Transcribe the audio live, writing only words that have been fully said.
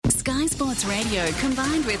Sky Sports Radio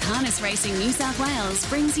combined with Harness Racing New South Wales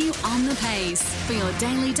brings you On the Pace for your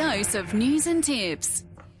daily dose of news and tips.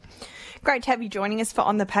 Great to have you joining us for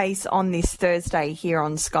On the Pace on this Thursday here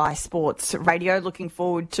on Sky Sports Radio. Looking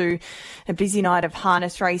forward to a busy night of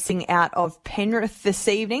harness racing out of Penrith this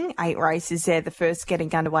evening. 8 races there, the first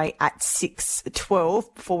getting underway at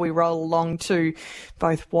 6:12 before we roll along to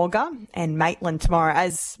both Wagga and Maitland tomorrow.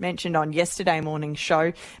 As mentioned on yesterday morning's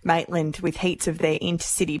show, Maitland with heats of their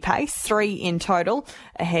intercity pace, 3 in total,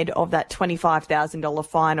 ahead of that $25,000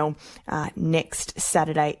 final next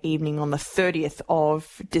Saturday evening on the 30th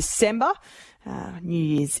of December. New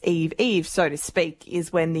Year's Eve, so to speak,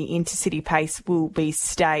 is when the intercity pace will be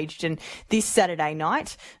staged. And this Saturday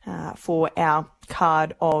night, for our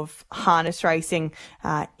card of harness racing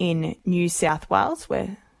in New South Wales,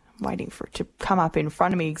 we're waiting for it to come up in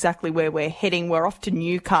front of me exactly where we're heading. We're off to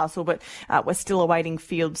Newcastle, but we're still awaiting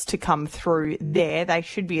fields to come through there. They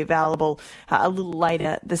should be available a little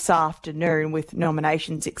later this afternoon with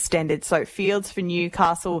nominations extended. So fields for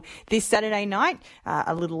Newcastle this Saturday night,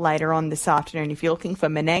 a little later on this afternoon. If you're looking for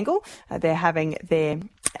Menangle, they're having their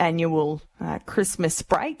annual Christmas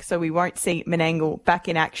break, so we won't see Menangle back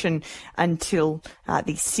in action until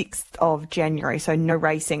the 6th of January. So no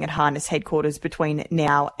racing at Harness headquarters between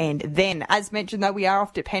now and then. As mentioned, though, we are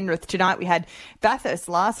off to Penrith tonight. We had Bathurst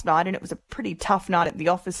last night, and it was a pretty tough night at the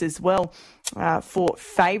office as well for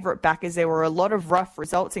favourite backers. There were a lot of rough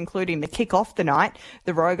results, including the kick off the night,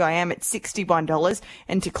 the Rogue I Am at $61,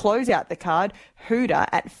 and to close out the card, Hooter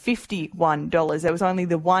at $51. There was only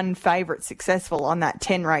the one favourite successful on that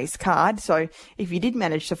 10-race card. So if you did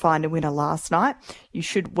manage to find a winner last night, you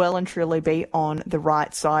should well and truly be on the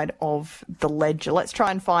right side of the ledger. Let's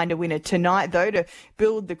try and find a winner tonight, though, to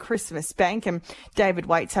build the Christmas bank. And David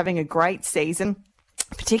Waite's having a great season,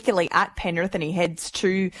 particularly at Penrith, and he heads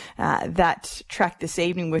to that track this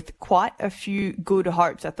evening with quite a few good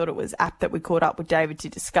hopes. I thought it was apt that we caught up with David to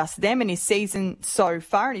discuss them and his season so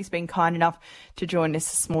far, and he's been kind enough to join us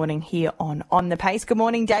this morning here on the Pace. Good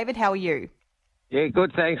morning, David. How are you? Yeah,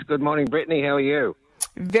 good, thanks. Good morning, Brittany. How are you?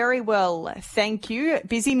 Very well, thank you.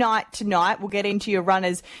 Busy night tonight. We'll get into your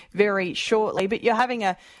runners very shortly, but you're having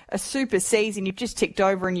a super season. You've just ticked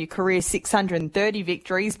over in your career 630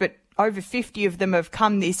 victories, but over 50 of them have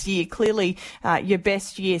come this year. Clearly your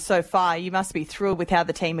best year so far. You must be thrilled with how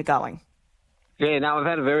the team are going. Yeah, no, I've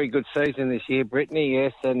had a very good season this year, Brittany,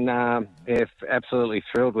 yes, and absolutely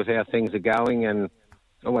thrilled with how things are going, and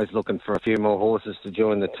always looking for a few more horses to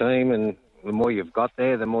join the team, and the more you've got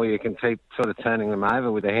there, the more you can keep sort of turning them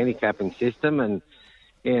over with the handicapping system, and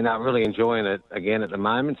yeah, no, really enjoying it again at the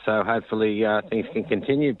moment, so hopefully things can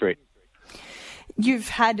continue, Britt. You've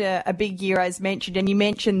had a big year, as mentioned, and you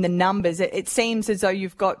mentioned the numbers. It seems as though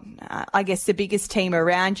you've got, I guess, the biggest team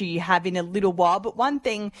around you have in a little while. But one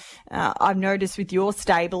thing I've noticed with your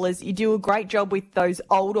stable is you do a great job with those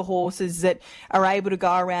older horses that are able to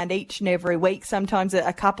go around each and every week, sometimes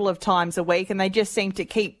a couple of times a week, and they just seem to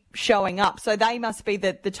keep showing up. So they must be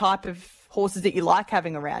the type of horses that you like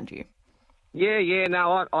having around you. Yeah,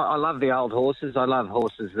 no, I love the old horses. I love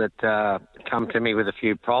horses that come to me with a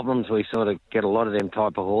few problems. We sort of get a lot of them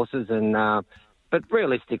type of horses, and but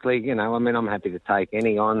realistically, you know, I mean, I'm happy to take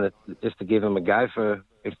any on that just to give them a go for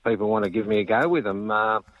if people want to give me a go with them.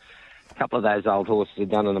 A couple of those old horses have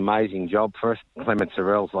done an amazing job for us. Clement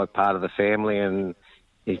Sorrell's like part of the family, and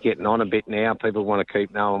he's getting on a bit now. People want to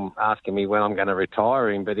keep asking me when I'm going to retire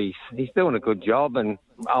him, but he's doing a good job, and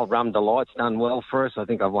old Rum Delight's done well for us. I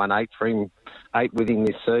think I've won 8 with him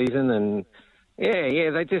this season, and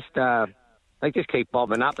yeah, they just keep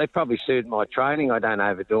bobbing up. They probably suit my training. I don't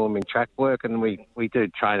overdo them in track work, and we do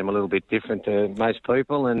train them a little bit different to most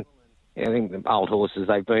people. And yeah, I think the old horses,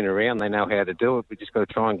 they've been around, they know how to do it. We just got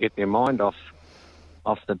to try and get their mind off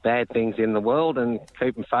the bad things in the world and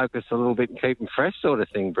keep them focused a little bit and keep them fresh, sort of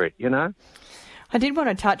thing, Britt, you know? I did want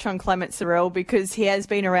to touch on Clement Sorrell because he has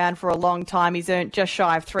been around for a long time. He's earned just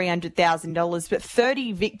shy of $300,000, but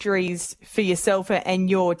 30 victories for yourself and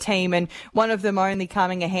your team, and one of them only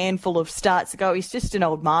coming a handful of starts ago. He's just an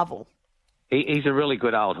old marvel. He's a really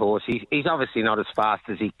good old horse. He's obviously not as fast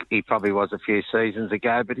as he probably was a few seasons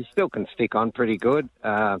ago, but he still can stick on pretty good.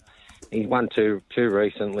 He's won two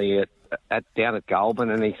recently down at Goulburn,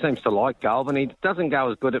 and he seems to like Goulburn. He doesn't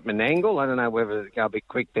go as good at Menangle. I don't know whether it'll go a bit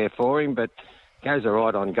quick there for him, but goes all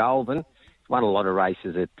right on Goulburn. He's won a lot of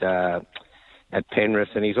races at Penrith,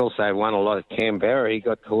 and he's also won a lot at Canberra. He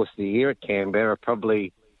got Horse of the Year at Canberra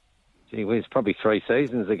probably 3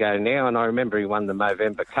 seasons ago now, and I remember he won the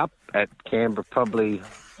Movember Cup at Canberra probably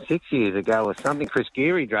 6 years ago or something. Chris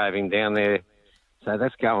Geary drove him down there So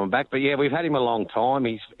that's going back. But, yeah, we've had him a long time.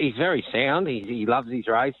 He's very sound. He loves his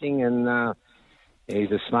racing, and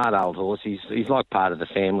he's a smart old horse. He's like part of the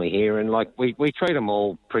family here, and like we treat them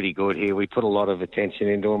all pretty good here. We put a lot of attention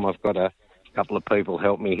into him. I've got a couple of people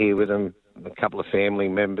help me here with him, a couple of family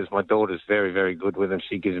members. My daughter's very, very good with him.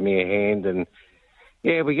 She gives me a hand, and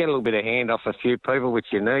yeah, we get a little bit of hand off a few people, which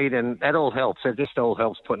you need, and that all helps. It just all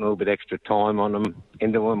helps putting a little bit extra time on them,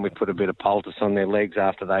 into them. We put a bit of poultice on their legs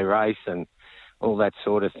after they race and all that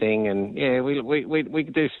sort of thing. And, yeah, we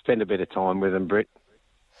do spend a bit of time with them, Britt.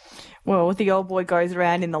 Well, the old boy goes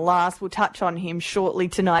around in the last. We'll touch on him shortly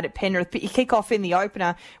tonight at Penrith. But you kick off in the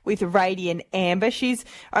opener with Radiant Amber. She's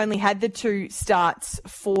only had the 2 starts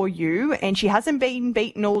for you, and she hasn't been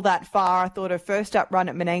beaten all that far. I thought her first up run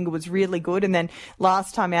at Menangle was really good, and then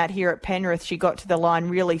last time out here at Penrith, she got to the line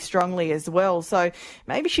really strongly as well. So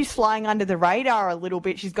maybe she's flying under the radar a little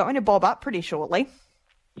bit. She's going to bob up pretty shortly.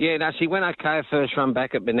 Yeah, no, she went okay her first run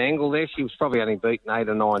back at Menangle there. She was probably only beaten 8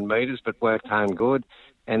 or 9 metres, but worked home good.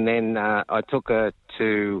 And then I took her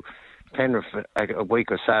to Penrith a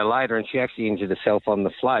week or so later, and she actually injured herself on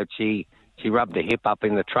the float. She rubbed her hip up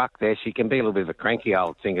in the truck there. She can be a little bit of a cranky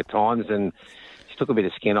old thing at times, and she took a bit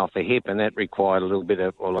of skin off the hip, and that required a little bit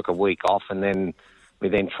of, or like a week off, and then we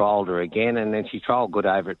then trialled her again, and then she trialled good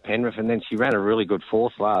over at Penrith, and then she ran a really good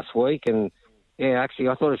 4th last week. And, yeah, actually,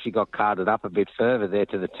 I thought if she got carted up a bit further there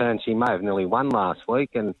to the turn, she may have nearly won last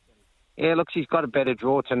week. And yeah, look, she's got a better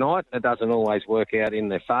draw tonight. It doesn't always work out in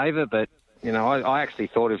their favour, but, you know, I actually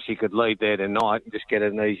thought if she could lead there tonight and just get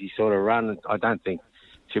an easy sort of run, I don't think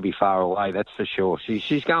she'll be far away, that's for sure.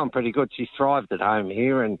 She's going pretty good. She's thrived at home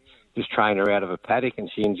here and just train her out of a paddock,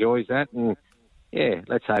 and she enjoys that. And, yeah,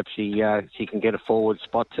 let's hope she can get a forward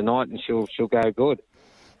spot tonight and she'll go good.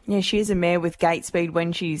 Yeah, she is a mare with gate speed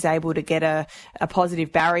when she's able to get a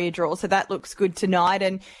positive barrier draw, so that looks good tonight.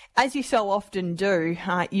 And as you so often do,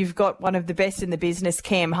 you've got one of the best in the business,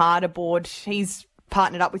 Cam Hart, aboard. He's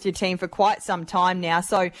partnered up with your team for quite some time now,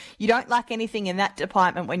 so you don't lack anything in that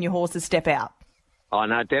department when your horses step out. Oh,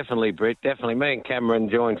 no, definitely, Britt, definitely. Me and Cameron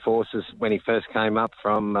joined forces when he first came up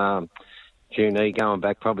from Junee, going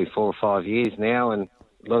back probably 4 or 5 years now, and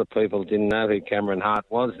a lot of people didn't know who Cameron Hart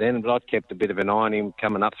was then, but I'd kept a bit of an eye on him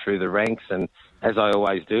coming up through the ranks, and as I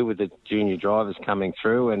always do with the junior drivers coming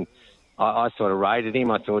through, and I sort of rated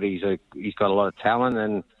him. I thought he's got a lot of talent,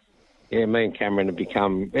 and yeah, me and Cameron have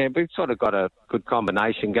become, we've sort of got a good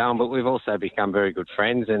combination going, but we've also become very good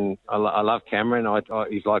friends, and I love Cameron. Actually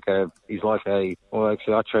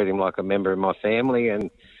I treat him like a member of my family,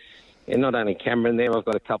 and not only Cameron there, I've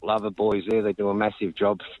got a couple other boys there. They do a massive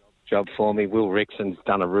job for me. Will Rickson's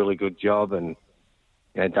done a really good job, and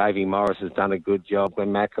you know, Davey Morris has done a good job,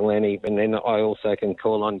 and McElhenney, and then I also can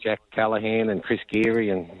call on Jack Callahan and Chris Geary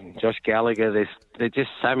and Josh Gallagher. There's just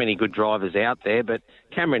so many good drivers out there, but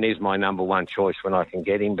Cameron is my number one choice when I can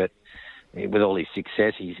get him. But with all his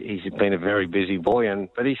success, he's been a very busy boy,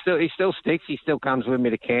 but he still sticks. He still comes with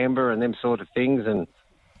me to Canberra and them sort of things,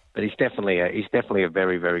 but he's definitely a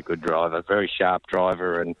very, very good driver, very sharp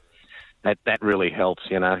driver, and that really helps,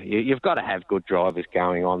 you know. You've got to have good drivers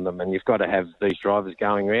going on them, and you've got to have these drivers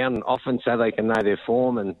going around often so they can know their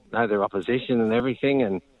form and know their opposition and everything.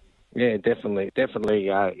 And yeah, definitely,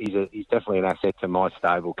 he's definitely an asset to my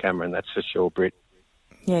stable, Cameron. That's for sure, Britt.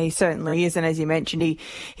 Yeah, he certainly is, and as you mentioned,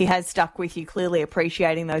 he has stuck with you, clearly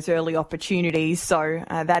appreciating those early opportunities, so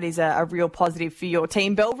that is a real positive for your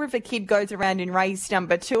team. Bell River Kid goes around in race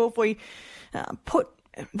number 2. If we put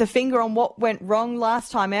the finger on what went wrong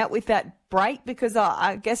last time out with that break, because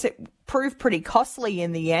I guess it proved pretty costly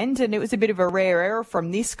in the end, and it was a bit of a rare error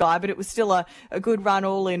from this guy, but it was still a good run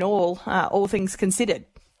all in all things considered.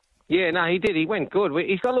 Yeah, no, he did. He went good.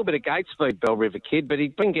 He's got a little bit of gate speed, Bell River Kid, but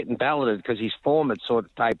he'd been getting balloted because his form had sort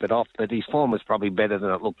of tapered off, but his form was probably better than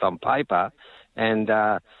it looked on paper. And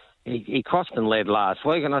he crossed and led last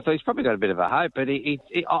week, and I thought he's probably got a bit of a hope, but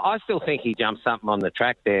I still think he jumped something on the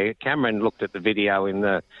track there. Cameron looked at the video in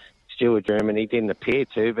the steward's room, and he didn't appear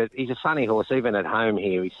to, but he's a funny horse, even at home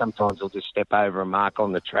here. He sometimes will just step over a mark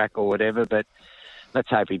on the track or whatever, but let's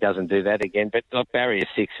hope he doesn't do that again. But look, barrier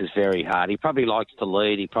 6 is very hard. He probably likes to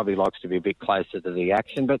lead. He probably likes to be a bit closer to the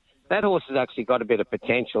action. But that horse has actually got a bit of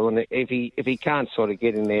potential. And if he can't sort of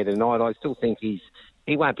get in there tonight, I still think he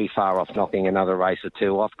won't be far off knocking another race or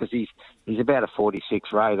 2 off, because he's about a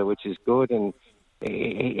 46 rater, which is good. And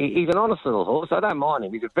he's an honest little horse. I don't mind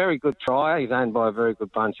him. He's a very good trier. He's owned by a very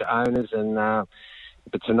good bunch of owners. And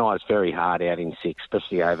but tonight it's very hard out in 6,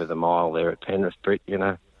 especially over the mile there at Penrith, Britt, you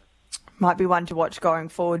know. Might be one to watch going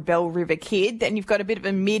forward, Bell River Kid. Then you've got a bit of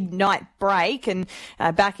a midnight break and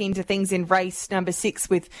back into things in race number 6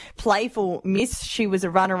 with Playful Miss. She was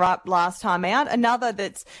a runner-up last time out. Another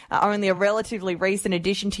that's only a relatively recent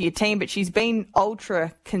addition to your team, but she's been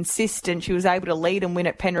ultra consistent. She was able to lead and win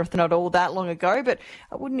at Penrith not all that long ago, but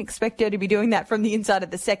I wouldn't expect her to be doing that from the inside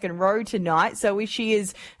of the second row tonight. So if she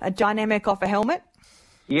is a dynamic off a helmet?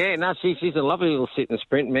 Yeah, no, she's a lovely little sit and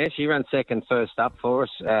sprint mare. She ran second first up for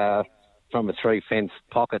us. From a 3-fence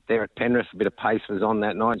pocket there at Penrith. A bit of pace was on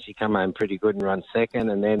that night. She came home pretty good and run second,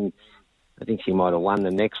 and then I think she might have won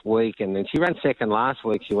the next week. And then she ran second last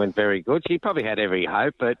week. She went very good. She probably had every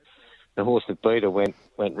hope, but the horse that beat her went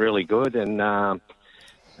really good. And,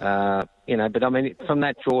 but I mean, from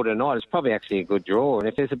that draw tonight, it's probably actually a good draw. And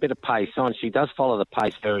if there's a bit of pace on, she does follow the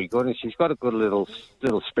pace very good, and she's got a good little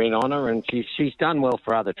sprint on her, and she's done well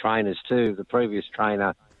for other trainers too. The previous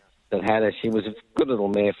trainer that had her, she was a good little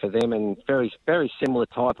mare for them, and very, very similar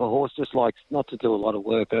type of horse, just likes not to do a lot of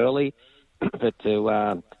work early, but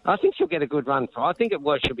I think she'll get a good run. I think at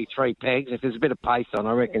worst she'll be 3 pegs. If there's a bit of pace on,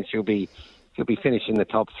 I reckon she'll be finishing the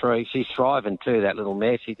top 3. She's thriving too, that little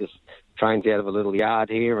mare. She just trains out of a little yard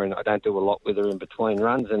here, and I don't do a lot with her in between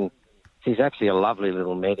runs, and she's actually a lovely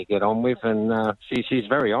little mare to get on with, and she's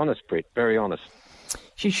very honest, Britt, very honest.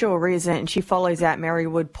 She sure is, and she follows out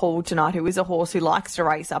Merrywood Paul tonight, who is a horse who likes to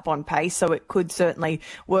race up on pace, so it could certainly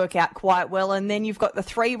work out quite well. And then you've got the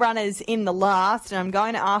 3 runners in the last, and I'm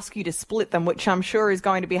going to ask you to split them, which I'm sure is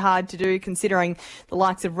going to be hard to do, considering the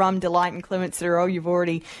likes of Rum Delight and Clements Zero you've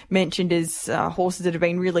already mentioned as horses that have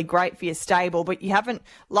been really great for your stable, but you haven't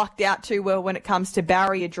lucked out too well when it comes to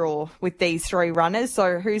barrier draw with these 3 runners,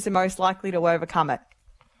 so who's the most likely to overcome it?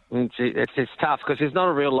 It's tough because there's not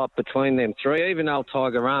a real lot between them 3. Even old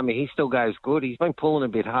Tiger Army, he still goes good. He's been pulling a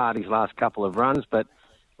bit hard his last couple of runs, but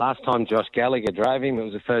last time Josh Gallagher drove him, it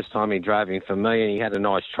was the first time he drove him for me, and he had a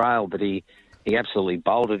nice trail, but he absolutely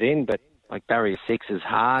bolted in. But like barrier 6 is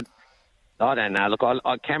hard. I don't know. Look,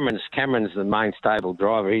 Cameron's the main stable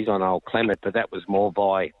driver. He's on old Clement, but that was more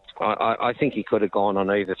by. I think he could have gone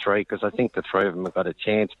on either 3 because I think the 3 of them have got a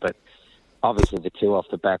chance, but. Obviously, the 2 off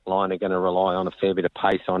the back line are going to rely on a fair bit of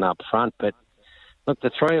pace on up front. But, look, the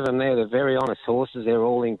 3 of them there, they're very honest horses. They're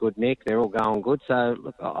all in good nick. They're all going good. So,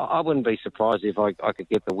 look, I wouldn't be surprised if I could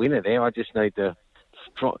get the winner there. I just need to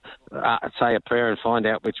say a prayer and find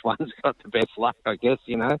out which one's got the best luck, I guess,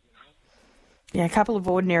 you know. Yeah, a couple of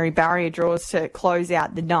ordinary barrier draws to close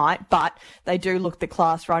out the night, but they do look the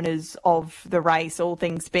class runners of the race, all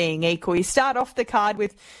things being equal. You start off the card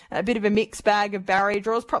with a bit of a mixed bag of barrier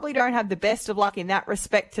draws. Probably don't have the best of luck in that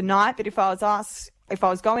respect tonight, but if I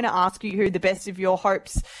was going to ask you who the best of your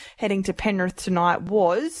hopes heading to Penrith tonight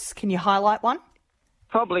was, can you highlight one?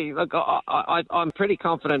 Probably. Look, I'm pretty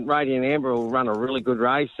confident Radiant Amber will run a really good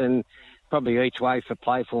race, and probably each way for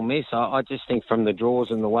Playful Miss. I just think from the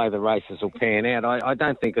draws and the way the races will pan out, I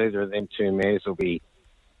don't think either of them 2 mares will be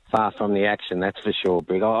far from the action, that's for sure.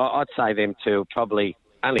 But I'd say them 2 probably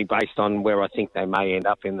only based on where I think they may end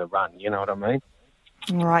up in the run, you know what I mean?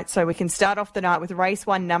 All right, so we can start off the night with race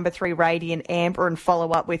 1, number 3, Radiant Amber, and follow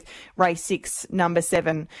up with race 6, number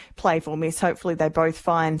 7, Playful Miss. Hopefully they both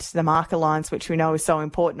find the marker lines, which we know is so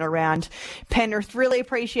important around Penrith. Really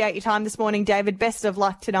appreciate your time this morning, David. Best of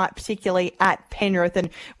luck tonight, particularly at Penrith, and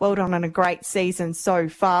well done on a great season so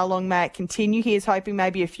far. Long may it continue. Here's hoping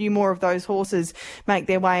maybe a few more of those horses make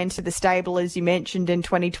their way into the stable, as you mentioned, in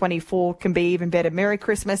 2024 can be even better. Merry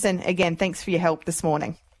Christmas, and again, thanks for your help this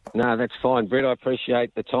morning. No, that's fine, Britt. I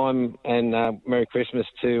appreciate the time, and Merry Christmas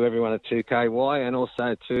to everyone at 2KY and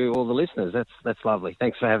also to all the listeners. That's lovely.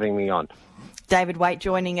 Thanks for having me on. David Waite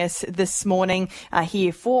joining us this morning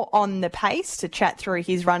here for On the Pace to chat through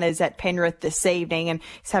his runners at Penrith this evening, and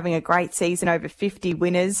he's having a great season, over 50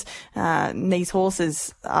 winners. These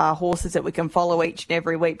horses are horses that we can follow each and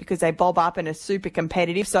every week because they bob up and are super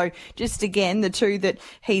competitive. So just again, the 2 that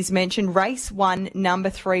he's mentioned, race 1, number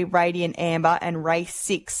 3, Radiant Amber, and race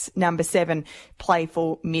 6, number 7,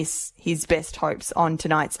 Playful Miss. His best hopes on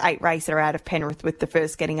tonight's 8 race that are out of Penrith, with the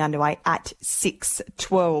first getting underway at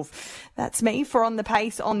 6:12. That's me for On the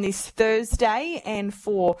Pace on this Thursday, and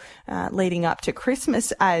for leading up to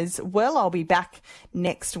Christmas as well. I'll be back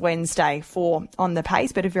next Wednesday for On the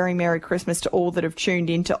Pace, but a very Merry Christmas to all that have tuned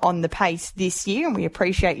into On the Pace this year, and we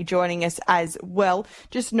appreciate you joining us as well.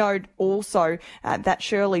 Just note also that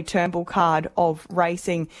Shirley Turnbull card of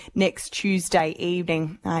racing next Tuesday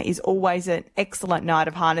evening is always an excellent night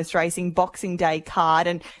of harness racing, Boxing Day card,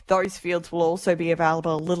 and those fields will also be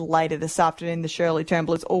available a little later this afternoon. The Shirley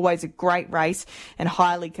Turnbull is always a great race race and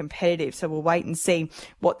highly competitive. So we'll wait and see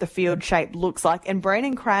what the field shape looks like. And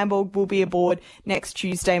Brennan Cranborg will be aboard next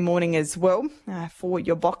Tuesday morning as well for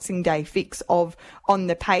your Boxing Day fix of On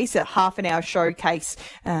the Pace, a half an hour showcase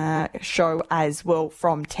show as well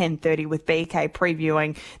from 10:30 with BK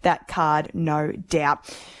previewing that card, no doubt.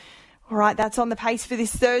 All right, that's On the Pace for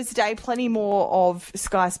this Thursday. Plenty more of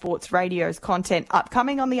Sky Sports Radio's content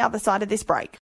upcoming on the other side of this break.